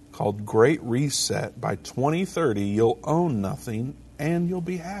called Great Reset. By 2030, you'll own nothing and you'll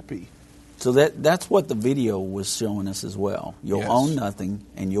be happy. So that's what the video was showing us as well. You'll Yes. own nothing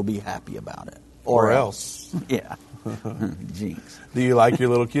and you'll be happy about it. Or else. Yeah. Jinx. Do you like your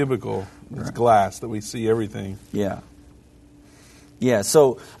little cubicle? It's glass that we see everything. Yeah. Yeah,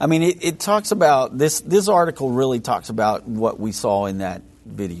 so, I mean, it talks about, this article really talks about what we saw in that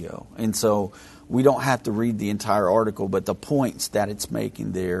video. And so we don't have to read the entire article, but the points that it's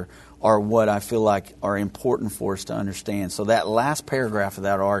making there are what I feel like are important for us to understand. So that last paragraph of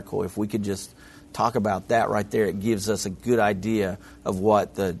that article, if we could just talk about that right there, it gives us a good idea of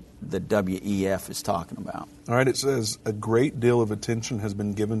what the WEF is talking about. All right, it says, a great deal of attention has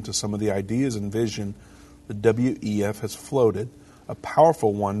been given to some of the ideas and vision the WEF has floated. A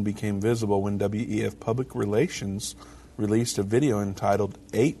powerful one became visible when WEF Public Relations released a video entitled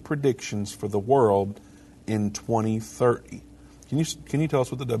 8 Predictions for the World in 2030. Can you tell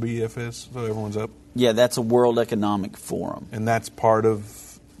us what the WEF is so everyone's up? Yeah, that's a World Economic Forum. And that's part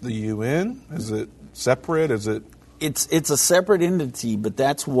of the UN? Is it separate? Is it? It's a separate entity, but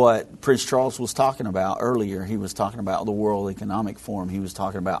that's what Prince Charles was talking about earlier. He was talking about the World Economic Forum. He was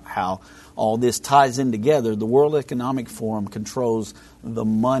talking about how all this ties in together. The World Economic Forum controls the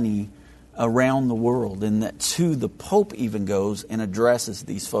money around the world, and that's who the Pope even goes and addresses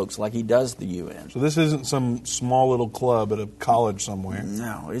these folks like he does the UN. So this isn't some small little club at a college somewhere.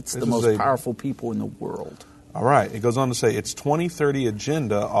 No, it's the most powerful people in the world. All right. It goes on to say, its 2030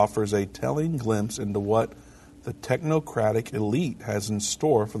 agenda offers a telling glimpse into what the technocratic elite has in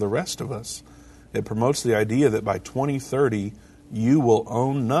store for the rest of us. It promotes the idea that by 2030, you will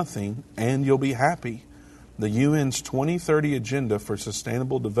own nothing and you'll be happy. The UN's 2030 Agenda for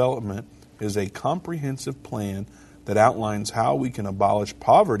Sustainable Development is a comprehensive plan that outlines how we can abolish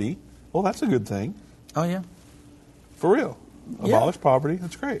poverty. Well, that's a good thing. Oh, yeah. For real. Abolish poverty.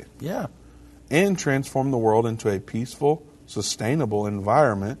 That's great. Yeah. And transform the world into a peaceful, sustainable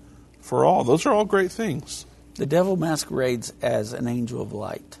environment for all. Those are all great things. The devil masquerades as an angel of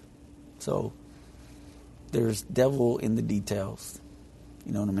light. So there's devil in the details.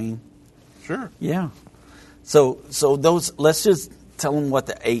 You know what I mean? Sure. Yeah. So those, let's just tell them what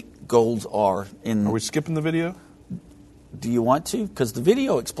the 8 goals are. Are we skipping the video? Do you want to? Because the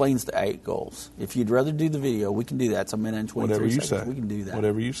video explains the 8 goals. If you'd rather do the video, we can do that. It's a minute and 23 Whatever you seconds. say. We can do that.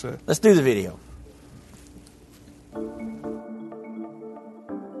 Whatever you say. Let's do the video.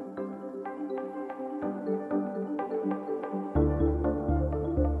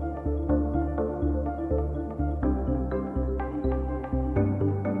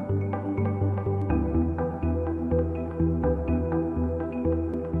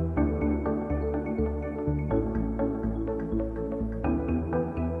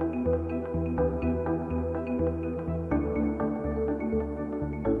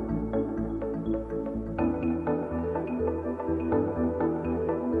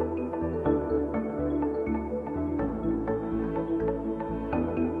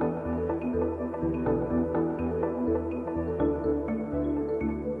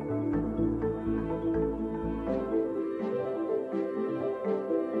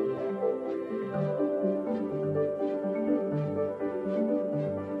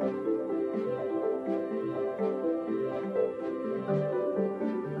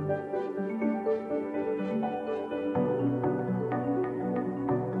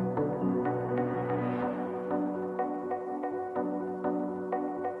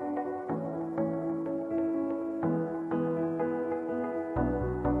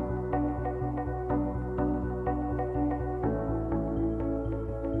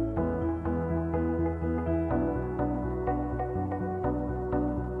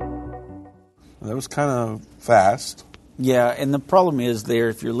 That was kind of fast. Yeah, and the problem is there,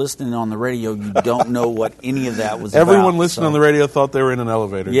 if you're listening on the radio, you don't know what any of that was Everyone about. listening on the radio thought they were in an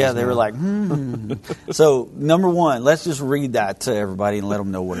elevator. Yeah, they were like, So, number 1, let's just read that to everybody and let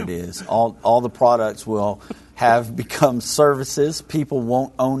them know what it is. All the products will have become services. People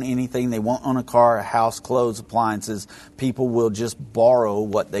won't own anything. They won't own a car, a house, clothes, appliances. People will just borrow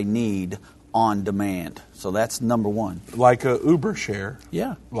what they need on demand. So that's number 1. Like a Uber share.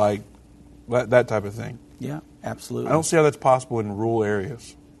 Yeah. Like that type of thing. Yeah, absolutely. I don't see how that's possible in rural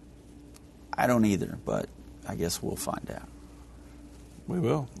areas. I don't either, but I guess we'll find out. We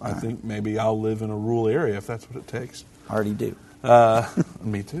will. I think maybe I'll live in a rural area if that's what it takes. I already do.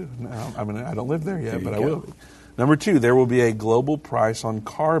 Me too. No, I mean, I don't live there yet, but I go. will be. Number 2, there will be a global price on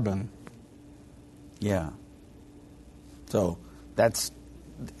carbon. Yeah. So that's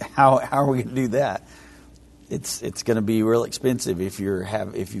how are we going to do that? It's going to be real expensive if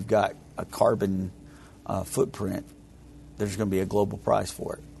you've got a carbon footprint. There's going to be a global price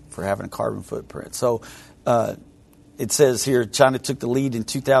for it. for having a carbon footprint. So it says here, China took the lead in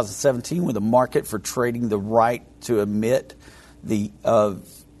 2017 with a market for trading the right to emit a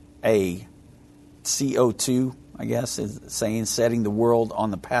CO2, I guess, is saying, setting the world on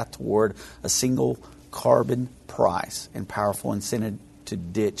the path toward a single carbon price and powerful incentive to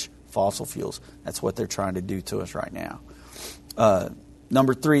ditch fossil fuels. That's what they're trying to do to us right now.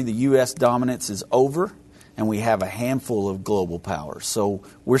 Number 3, the U.S. dominance is over, and we have a handful of global powers. So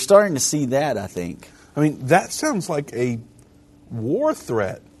we're starting to see that, I think. I mean, that sounds like a war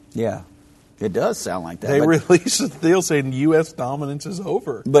threat. Yeah, it does sound like that. They released a deal saying U.S. dominance is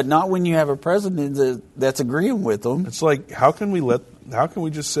over. But not when you have a president that's agreeing with them. It's like, how can we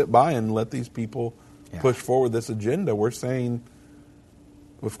just sit by and let these people push forward this agenda? We're saying,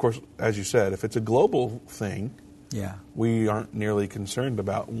 of course, as you said, if it's a global thing, we aren't nearly concerned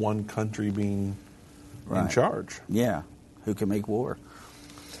about one country being in charge. Yeah, who can make war?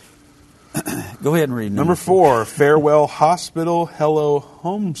 Go ahead and read number 4. Farewell hospital, hello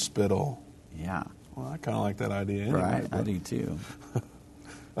homespital. Yeah. Well, I kind of like that idea anyway. Right, I do too.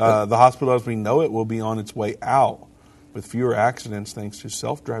 The hospital as we know it will be on its way out with fewer accidents thanks to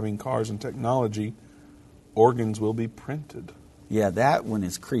self-driving cars and technology. Organs will be printed. Yeah, that one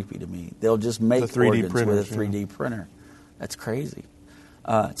is creepy to me. They'll just make organs with a 3D printer. That's crazy.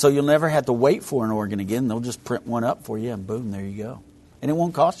 So you'll never have to wait for an organ again. They'll just print one up for you, and boom, there you go. And it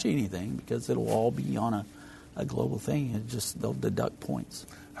won't cost you anything because it'll all be on a global thing. They'll deduct points.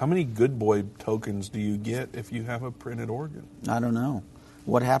 How many good boy tokens do you get if you have a printed organ? I don't know.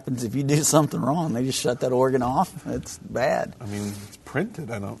 What happens if you do something wrong? They just shut that organ off? It's bad. I mean, it's printed.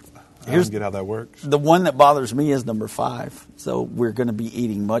 I don't get how that works. The one that bothers me is number 5. So we're going to be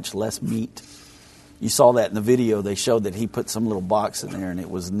eating much less meat. You saw that in the video. They showed that he put some little box in there, and it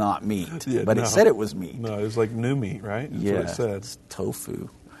was not meat. But it said it was meat. No, it was like new meat, right? That's what it said. It's tofu.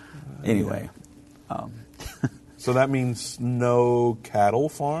 Anyway. So that means no cattle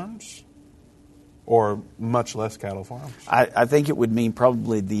farms? Or much less cattle farms? I think it would mean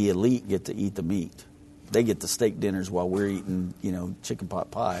probably the elite get to eat the meat. They get the steak dinners while we're eating, chicken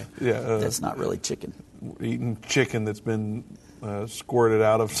pot pie. Yeah, that's not really chicken. We're eating chicken that's been squirted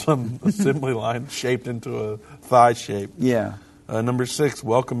out of some assembly line, shaped into a thigh shape. Yeah. Number 6,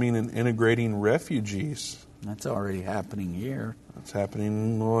 welcoming and integrating refugees. That's already happening here. That's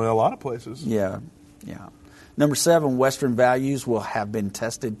happening in a lot of places. Yeah. Number 7, Western values will have been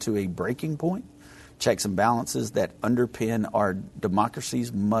tested to a breaking point. Checks and balances that underpin our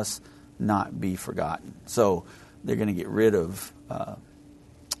democracies must not be forgotten. So they're going to get rid of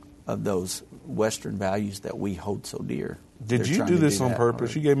those Western values that we hold so dear. Did you do this on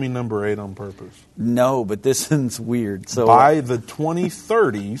purpose? You gave me number 8 on purpose. No, but this one's weird. So by the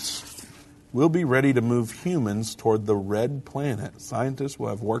 2030s, we'll be ready to move humans toward the red planet. Scientists will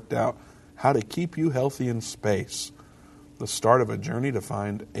have worked out how to keep you healthy in space. The start of a journey to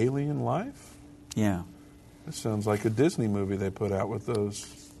find alien life? Yeah. This sounds like a Disney movie they put out with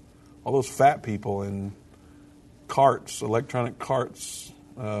all those fat people in carts, electronic carts.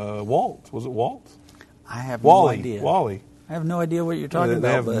 Walt. Was it Walt? I have no idea. Wally. I have no idea what you're talking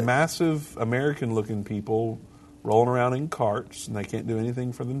about. They have massive American-looking people rolling around in carts, and they can't do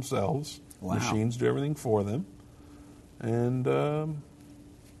anything for themselves. Wow. Machines do everything for them. And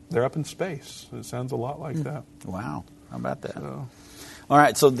they're up in space. It sounds a lot like that. Wow. How about that? All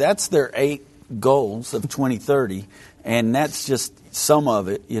right, so that's their 8 goals of 2030, and that's just some of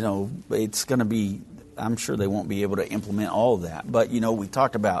it. It's going to be, I'm sure they won't be able to implement all of that. But, we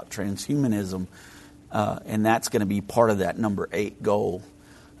talked about transhumanism, and that's going to be part of that number 8 goal,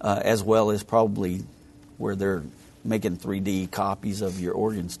 as well as probably where they're making 3D copies of your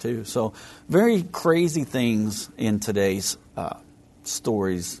organs too. So very crazy things in today's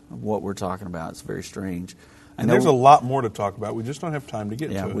stories of what we're talking about. It's very strange. And there's a lot more to talk about. We just don't have time to get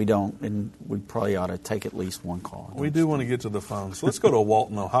to it. Yeah, we don't. And we probably ought to take at least one call. We do want to get to the phone. So let's go to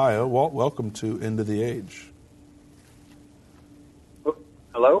Walton, Ohio. Walt, welcome to End of the Age.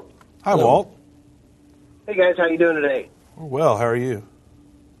 Hello? Hi, Walt. Hey, guys. How you doing today? Well, how are you?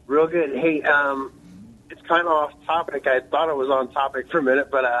 Real good. Hey, it's kind of off topic. I thought it was on topic for a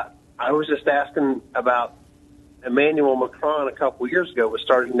minute, but I was just asking about Emmanuel Macron a couple years ago was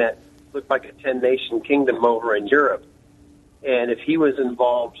starting that looked like a 10-nation kingdom over in Europe. And if he was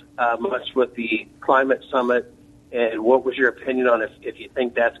involved much with the climate summit, and what was your opinion on if you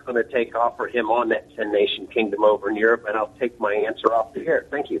think that's going to take off for him on that 10-nation kingdom over in Europe? And I'll take my answer off the air.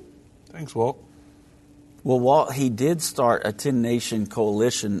 Thank you. Thanks, Walt. Well, Walt, he did start a 10-nation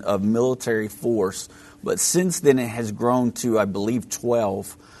coalition of military force, but since then it has grown to, I believe,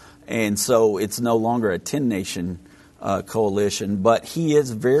 12. And so it's no longer a 10-nation coalition, but he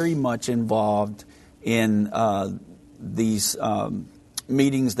is very much involved in these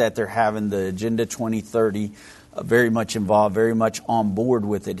meetings that they're having, the Agenda 2030, very much involved, very much on board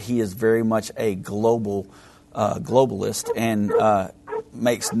with it. He is very much a globalist and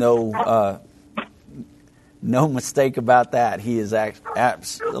makes no mistake about that. He is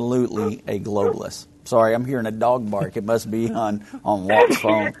absolutely a globalist. Sorry, I'm hearing a dog bark. It must be on Walt's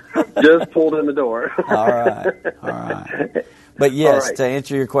phone. Just pulled in the door. All right. But yes, to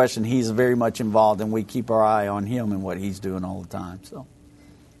answer your question, he's very much involved, and we keep our eye on him and what he's doing all the time. So,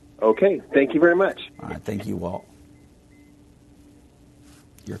 okay, thank you very much. All right, thank you, Walt.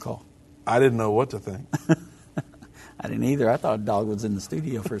 Your call. I didn't know what to think. I didn't either. I thought a dog was in the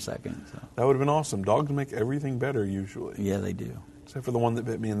studio for a second. So. That would have been awesome. Dogs make everything better usually. Yeah, they do. Except for the one that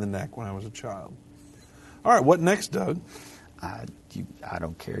bit me in the neck when I was a child. All right, what next, Doug? I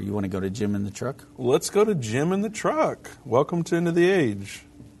don't care. You want to go to Jim in the truck? Let's go to Jim in the truck. Welcome to Into the Age.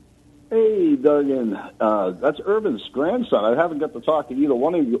 Hey, Doug, and that's Irvin's grandson. I haven't got to talk to either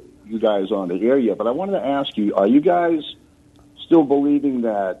one of you guys on the air yet, but I wanted to ask you, are you guys still believing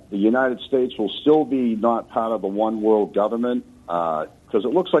that the United States will still be not part of the one world government? Because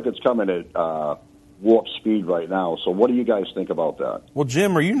it looks like it's coming at warp speed right now. So what do you guys think about that? Well,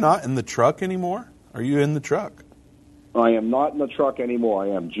 Jim, are you not in the truck anymore? Are you in the truck? I am not in the truck anymore. I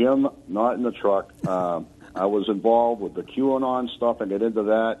am Jim, not in the truck. I was involved with the QAnon stuff and get into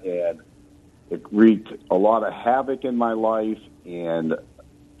that, and it wreaked a lot of havoc in my life, and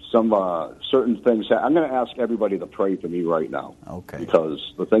some certain things. I'm going to ask everybody to pray for me right now. Okay.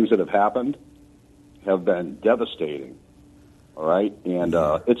 Because the things that have happened have been devastating. All right? And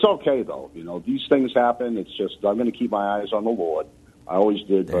it's okay, though. You know, these things happen. It's just I'm going to keep my eyes on the Lord. I always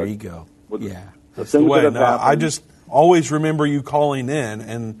did. There you go. Yeah. That's the way. No, I just always remember you calling in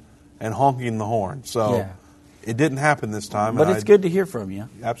and honking the horn. So it didn't happen this time. But it's good to hear from you.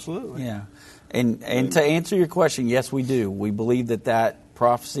 Absolutely. Yeah. And to answer your question, yes, we do. We believe that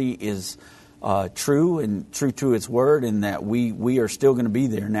prophecy is true and true to its word, and that we are still going to be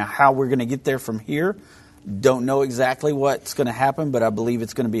there. Now, how we're going to get there from here, don't know exactly what's going to happen, but I believe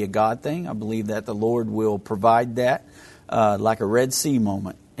it's going to be a God thing. I believe that the Lord will provide that like a Red Sea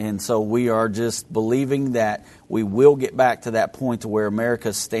moment. And so we are just believing that we will get back to that point to where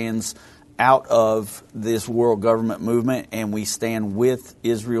America stands out of this world government movement and we stand with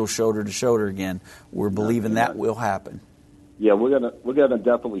Israel shoulder to shoulder again. We're believing that will happen. Yeah, we're gonna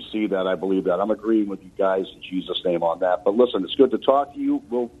definitely see that. I believe that. I'm agreeing with you guys in Jesus' name on that. But listen, it's good to talk to you.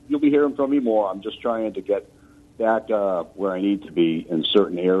 You'll be hearing from me more. I'm just trying to get back where I need to be in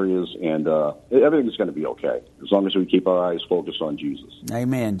certain areas, and everything's going to be okay as long as we keep our eyes focused on Jesus.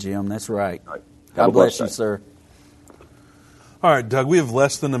 Amen, Jim. That's right. All right. God bless you, sir. All right, Doug, we have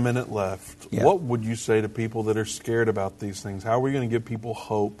less than a minute left. Yeah. What would you say to people that are scared about these things? How are we going to give people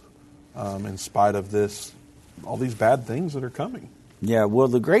hope in spite of this, all these bad things that are coming? Yeah, well,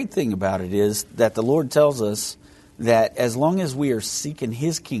 the great thing about it is that the Lord tells us that as long as we are seeking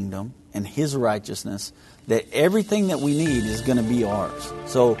His kingdom and His righteousness, that everything that we need is going to be ours.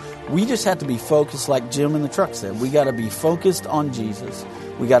 So we just have to be focused, like Jim in the truck said. We got to be focused on Jesus.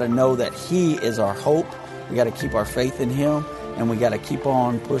 We got to know that He is our hope. We got to keep our faith in Him, and we got to keep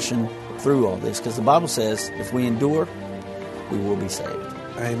on pushing through all this, because the Bible says if we endure, we will be saved.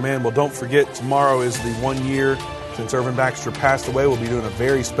 Amen. Well, don't forget, tomorrow is the 1 year since Irvin Baxter passed away. We'll be doing a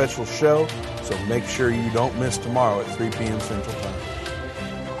very special show, so make sure you don't miss tomorrow at 3 p.m. Central Time.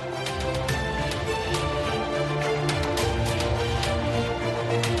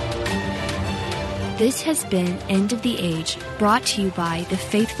 This has been End of the Age, brought to you by the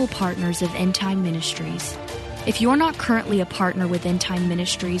faithful partners of End Time Ministries. If you're not currently a partner with End Time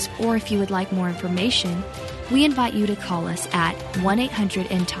Ministries, or if you would like more information, we invite you to call us at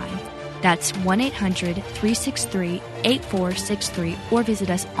 1-800-END-TIME. That's 1-800-363-8463, or visit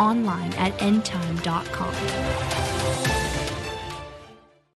us online at endtime.com.